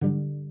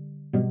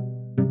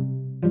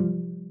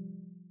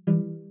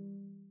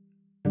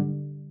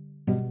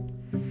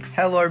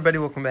Hello, everybody.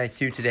 Welcome back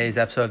to today's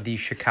episode of the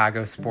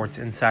Chicago Sports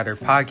Insider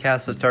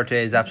Podcast. Let's start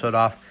today's episode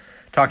off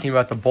talking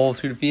about the Bulls,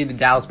 who defeated the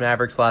Dallas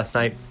Mavericks last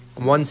night,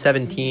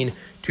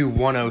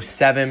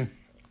 117-107.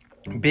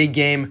 Big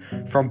game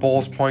from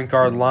Bulls point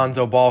guard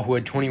Lonzo Ball, who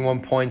had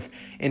 21 points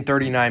in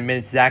 39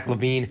 minutes. Zach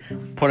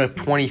LaVine put up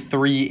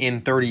 23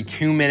 in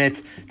 32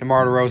 minutes.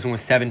 DeMar DeRozan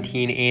was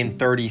 17 in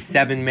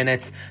 37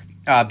 minutes.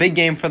 Big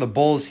game for the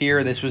Bulls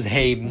here. This was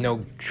a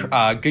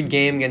good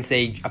game against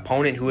a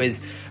opponent who is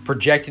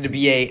projected to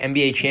be a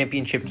NBA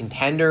championship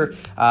contender.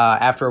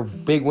 After a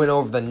big win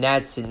over the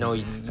Nets,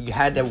 you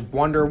had to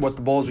wonder what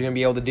the Bulls were going to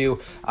be able to do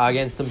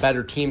against some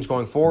better teams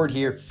going forward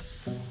here.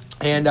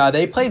 And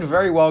they played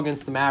very well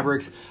against the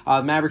Mavericks.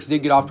 The Mavericks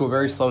did get off to a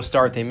very slow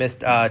start. They missed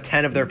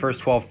 10 of their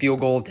first 12 field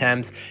goal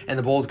attempts, and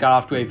the Bulls got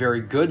off to a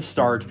very good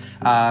start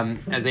in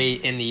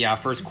the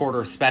first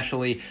quarter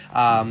especially.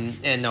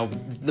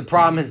 The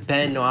problem has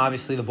been,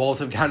 obviously, the Bulls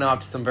have gotten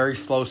off to some very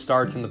slow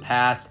starts in the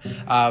past.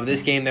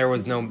 This game, there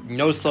was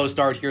no slow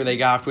start here. They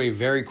got off to a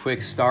very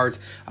quick start,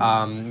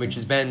 which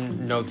has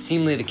been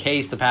seemingly the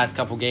case the past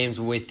couple games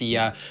with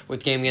the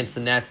game against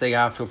the Nets. They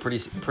got off to a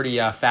pretty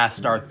fast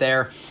start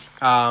there.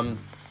 And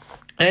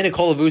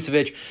Nikola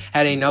Vucevic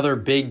had another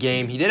big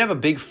game. He did have a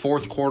big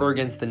fourth quarter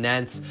against the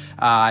Nets.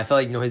 I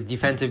felt like his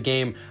defensive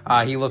game,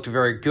 he looked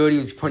very good. He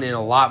was putting in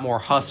a lot more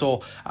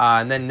hustle.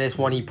 And then this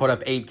one, he put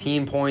up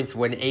 18 points,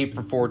 went 8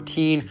 for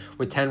 14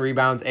 with 10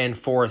 rebounds and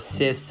 4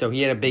 assists. So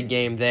he had a big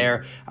game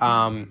there.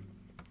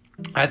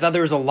 I thought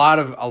there was a lot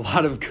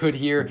of good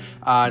here.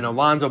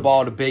 Lonzo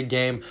Ball had a big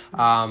game.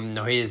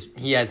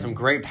 He had some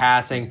great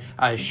passing.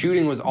 His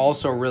shooting was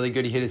also really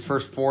good. He hit his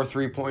first 4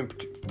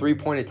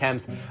 three-point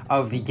attempts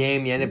of the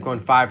game. He ended up going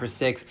 5 for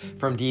 6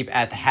 from deep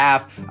at the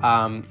half.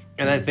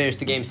 And then finished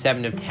the game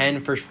 7 of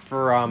 10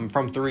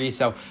 from three.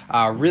 So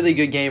really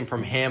good game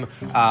from him.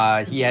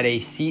 He had a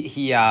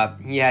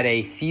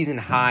season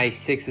high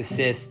 6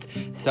 assists.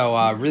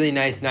 So really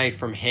nice night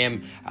from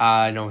him.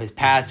 His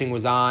passing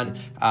was on.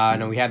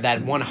 We have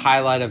that one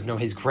highlight of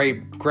his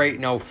great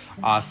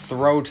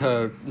throw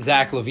to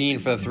Zach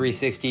LaVine for the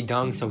 360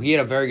 dunk. So he had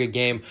a very good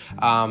game.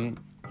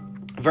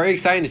 Very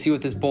exciting to see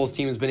what this Bulls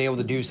team has been able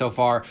to do so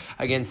far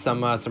against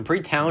some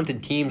pretty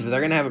talented teams. They're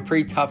going to have a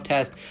pretty tough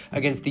test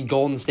against the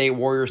Golden State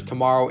Warriors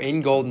tomorrow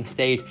in Golden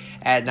State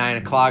at 9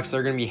 o'clock. So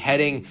they're going to be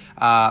heading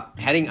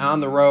on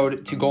the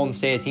road to Golden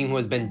State, a team who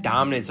has been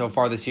dominant so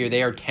far this year.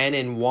 They are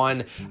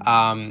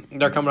 10-1.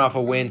 They're coming off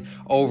a win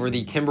over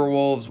the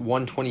Timberwolves,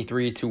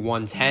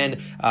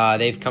 123-110.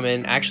 They've come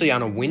in actually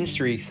on a win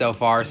streak so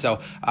far.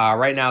 So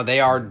right now they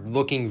are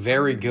looking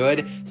very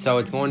good. So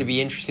it's going to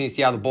be interesting to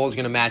see how the Bulls are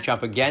going to match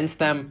up against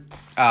them.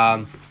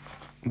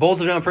 Bulls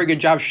have done a pretty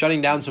good job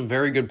shutting down some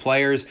very good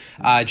players.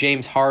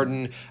 James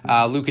Harden,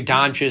 Luka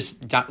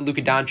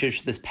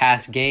Doncic this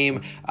past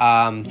game.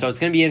 So it's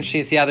going to be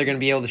interesting to see how they're going to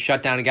be able to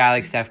shut down a guy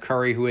like Steph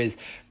Curry, who is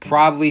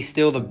probably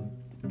still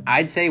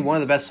I'd say one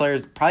of the best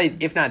players, probably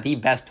if not the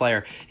best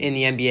player in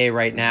the NBA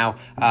right now,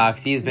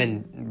 because he has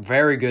been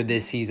very good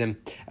this season.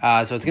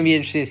 So it's going to be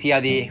interesting to see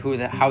how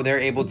they're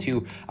able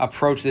to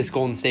approach this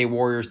Golden State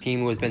Warriors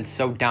team, who has been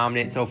so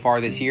dominant so far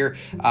this year.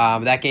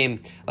 That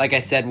game, like I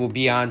said, will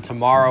be on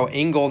tomorrow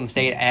in Golden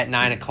State at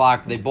 9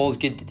 o'clock. The Bulls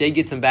did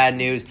get some bad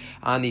news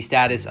on the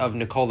status of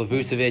Nikola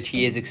Vucevic.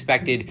 He is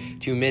expected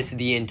to miss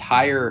the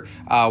entire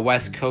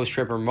West Coast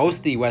trip, or most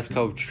of the West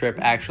Coast trip,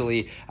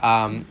 actually,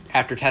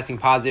 after testing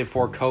positive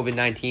for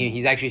COVID-19.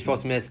 He's actually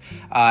supposed to miss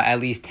at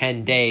least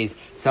 10 days.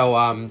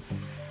 So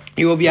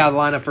he will be out of the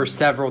lineup for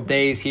several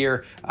days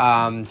here.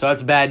 So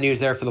that's bad news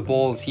there for the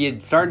Bulls. He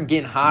had started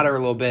getting hotter a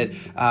little bit,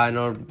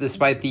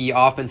 despite the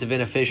offensive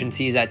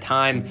inefficiencies at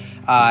times.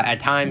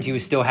 He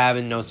was still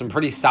having some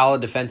pretty solid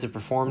defensive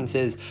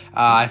performances.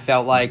 I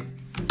felt like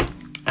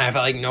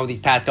these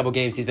past couple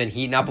games he's been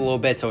heating up a little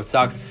bit, so it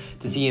sucks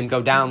to see him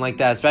go down like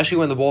that, especially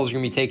when the Bulls are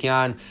going to be taking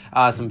on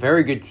some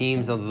very good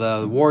teams,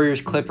 the Warriors,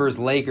 Clippers,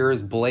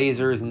 Lakers,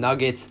 Blazers,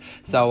 Nuggets.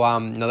 So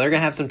they're going to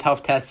have some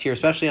tough tests here,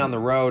 especially on the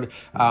road.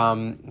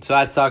 So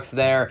that sucks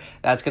there.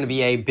 That's going to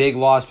be a big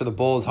loss for the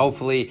Bulls.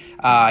 Hopefully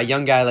a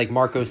young guy like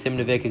Marko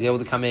Simonovic is able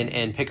to come in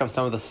and pick up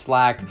some of the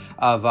slack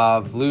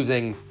of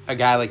losing a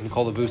guy like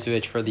Nikola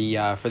Vucevic for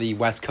the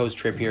West Coast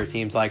trip here, it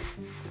seems like.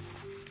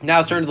 Now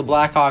let's turn to the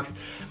Blackhawks,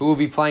 who will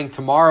be playing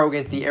tomorrow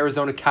against the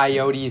Arizona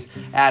Coyotes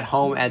at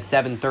home at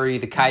 7:30.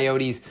 The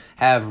Coyotes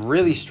have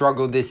really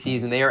struggled this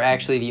season. They are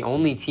actually the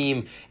only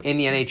team in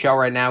the NHL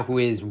right now who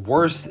is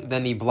worse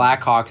than the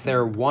Blackhawks.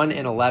 They're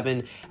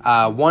 1-11,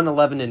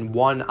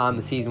 1-11-1 on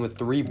the season with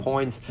 3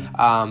 points.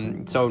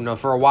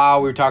 For a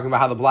while we were talking about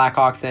how the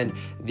Blackhawks and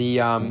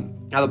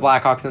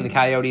the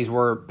Coyotes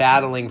were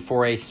battling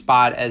for a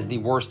spot as the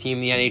worst team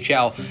in the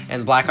NHL,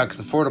 and the Blackhawks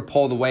afford to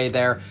pull the way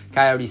there.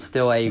 Coyotes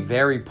still a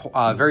very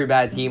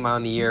bad team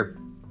on the year.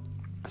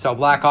 So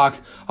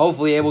Blackhawks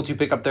hopefully able to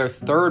pick up their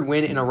third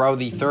win in a row,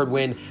 the third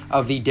win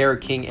of the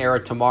Derek King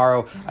era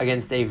tomorrow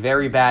against a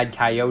very bad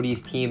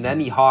Coyotes team. Then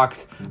the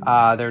Hawks,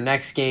 their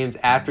next games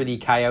after the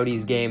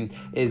Coyotes game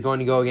is going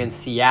to go against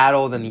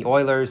Seattle, then the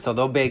Oilers. So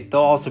they'll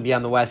also be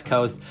on the West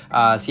Coast.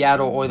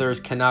 Seattle, Oilers,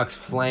 Canucks,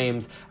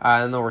 Flames,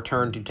 and they'll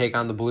return to take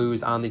on the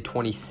Blues on the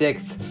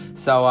 26th.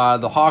 So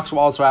the Hawks will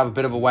also have a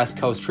bit of a West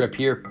Coast trip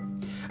here.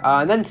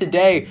 And then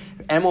today,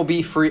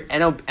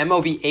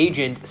 MLB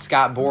agent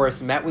Scott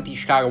Boras met with the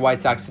Chicago White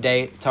Sox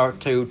today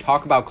to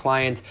talk about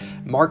clients.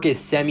 Marcus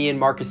Semien.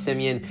 Marcus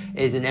Semien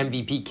is an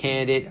MVP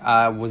candidate,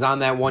 was on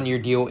that one-year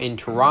deal in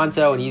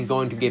Toronto, and he's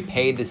going to get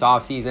paid this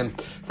offseason.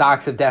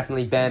 Sox have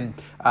definitely been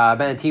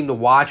a team to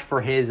watch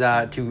for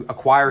to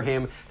acquire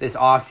him this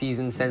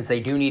offseason, since they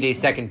do need a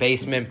second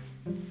baseman.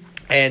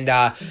 And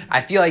I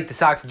feel like the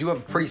Sox do have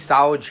a pretty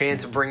solid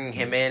chance of bringing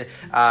him in.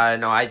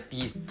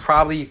 He's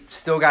probably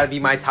still got to be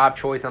my top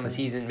choice on the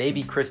season.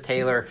 Maybe Chris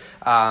Taylor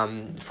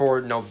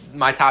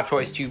my top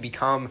choice to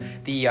become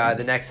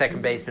the next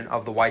second baseman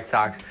of the White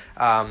Sox.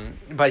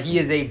 But he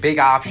is a big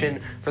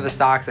option for the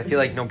Sox. I feel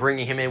like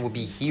bringing him in would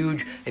be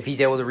huge if he's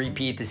able to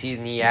repeat the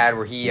season he had,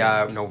 where he's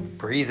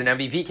an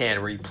MVP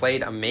candidate, where he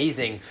played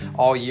amazing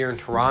all year in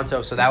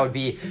Toronto. So that would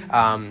be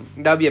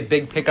a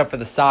big pickup for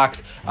the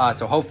Sox.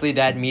 So hopefully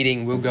that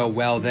meeting will go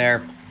well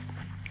there.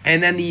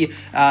 And then the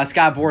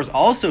Scott Boras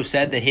also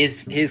said that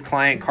his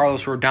client,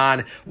 Carlos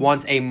Rodon,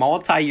 wants a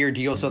multi-year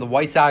deal. So the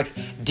White Sox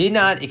did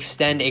not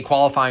extend a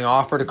qualifying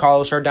offer to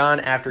Carlos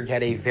Rodon after he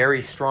had a very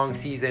strong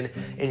season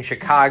in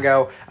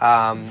Chicago,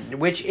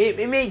 which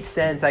it made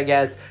sense, I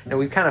guess.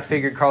 We kind of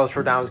figured Carlos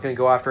Rodon was going to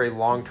go after a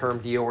long-term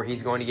deal where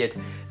he's going to get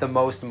the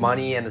most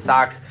money, and the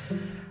Sox,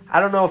 I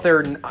don't know if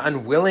they're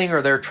unwilling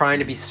or they're trying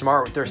to be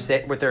smart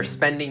with their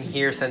spending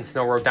here, since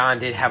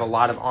Rodon did have a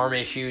lot of arm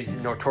issues.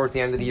 Towards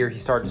the end of the year, he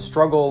started to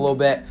struggle a little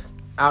bit.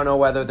 I don't know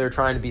whether they're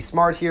trying to be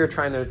smart here,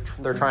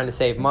 they're trying to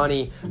save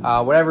money.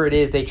 Whatever it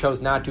is, they chose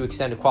not to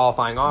extend a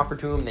qualifying offer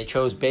to him. They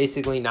chose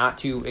basically not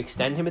to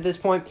extend him at this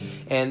point.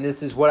 And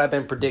this is what I've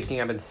been predicting.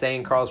 I've been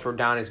saying Carlos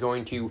Rodon is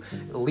going to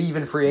leave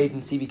in free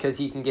agency because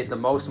he can get the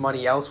most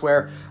money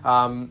elsewhere.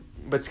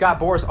 But Scott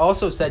Boras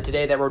also said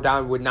today that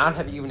Rodon would not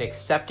have even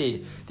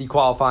accepted the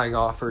qualifying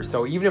offer.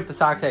 So even if the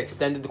Sox had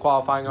extended the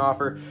qualifying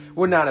offer,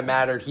 would not have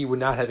mattered. He would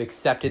not have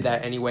accepted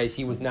that anyways.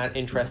 He was not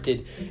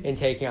interested in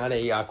taking on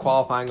a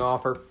qualifying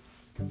offer.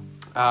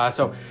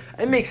 So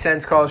it makes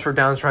sense. Carlos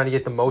Rodon's trying to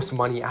get the most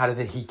money out of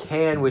it he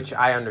can, which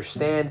I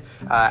understand.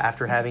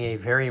 After having a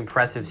very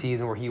impressive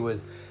season where he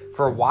was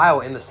for a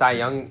while in the Cy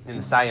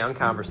Young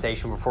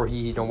conversation before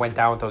he went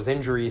down with those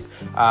injuries.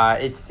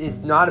 It's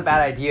not a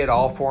bad idea at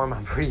all for him.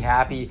 I'm pretty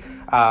happy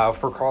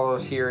for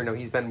Carlos here.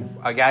 He's been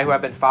a guy who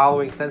I've been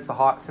following since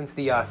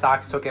the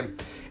Sox took him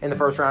in the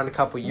first round a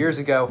couple years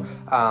ago.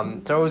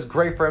 So it was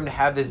great for him to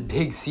have this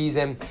big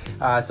season.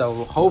 So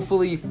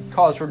hopefully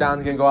Carlos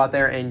Rodon's going to go out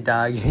there and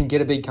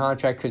get a big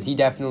contract, because he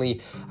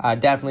definitely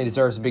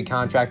deserves a big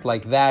contract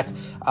like that.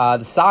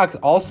 The Sox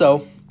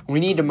also, we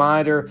need to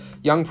monitor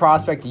young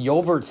prospect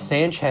Yolbert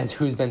Sanchez,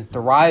 who's been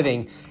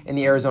thriving in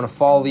the Arizona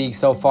Fall League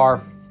so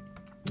far.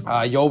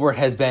 Yolbert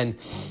has been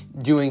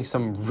doing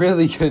some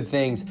really good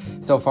things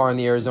so far in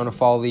the Arizona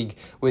Fall League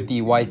with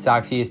the White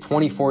Sox. He is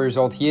 24 years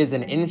old. He is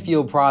an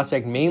infield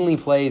prospect, mainly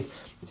plays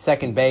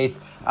second base.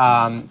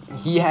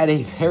 He had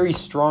a very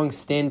strong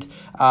stint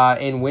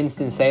in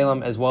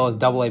Winston-Salem as well as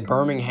AA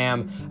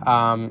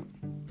Birmingham.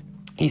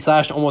 He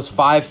slashed almost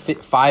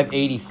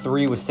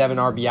 583 with 7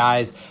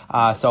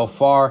 RBIs so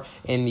far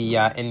in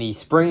the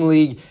spring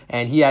league,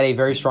 and he had a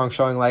very strong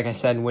showing, like I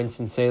said, in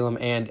Winston-Salem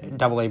and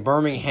AA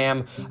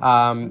Birmingham.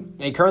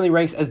 He currently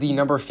ranks as the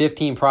number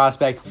 15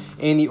 prospect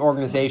in the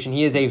organization.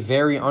 He is a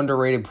very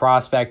underrated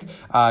prospect.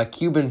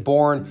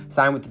 Cuban-born,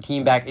 signed with the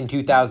team back in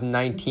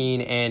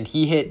 2019, and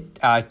he hit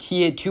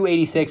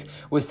 286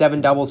 with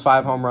 7 doubles,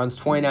 5 home runs,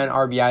 29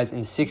 RBIs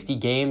in 60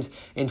 games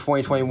in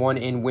 2021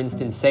 in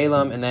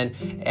Winston-Salem, and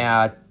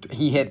then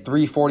he hit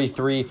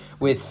 343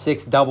 with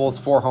 6 doubles,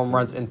 4 home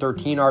runs, and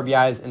 13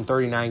 RBIs in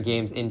 39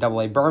 games in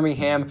AA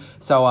Birmingham.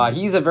 So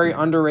he's a very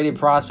underrated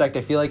prospect.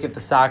 I feel like if the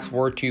Sox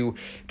were to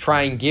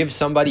try and give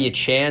somebody a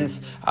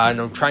chance,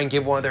 try and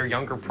give one of their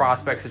younger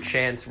prospects a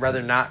chance,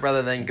 rather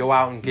than go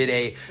out and get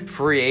a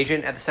free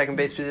agent at the second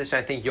base position,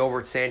 I think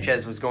Yolbert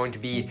Sanchez was going to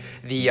be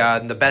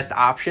the best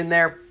option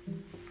there.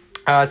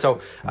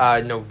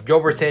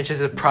 Yolbert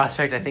Sanchez is a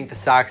prospect I think the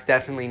Sox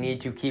definitely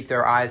need to keep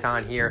their eyes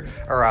on here,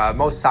 or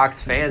most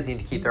Sox fans need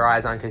to keep their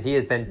eyes on, because he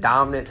has been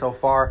dominant so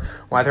far.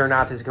 Whether or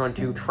not this is going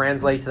to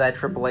translate to that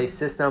AAA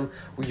system,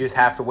 we just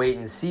have to wait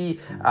and see.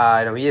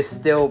 He is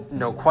still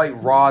quite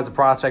raw as a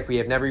prospect. We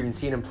have never even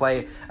seen him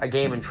play a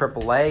game in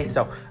AAA,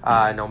 so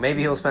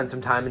maybe he'll spend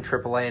some time in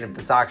AAA, and if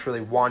the Sox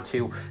really want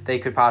to, they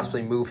could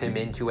possibly move him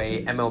into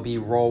a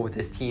MLB role with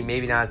this team.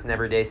 Maybe not as an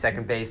everyday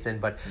second baseman,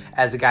 but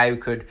as a guy who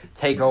could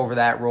take over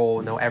that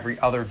role every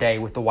other day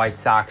with the White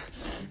Sox.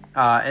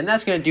 And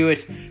that's going to do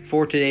it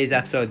for today's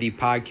episode of the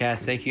podcast.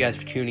 Thank you guys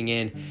for tuning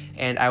in,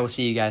 and I will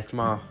see you guys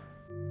tomorrow.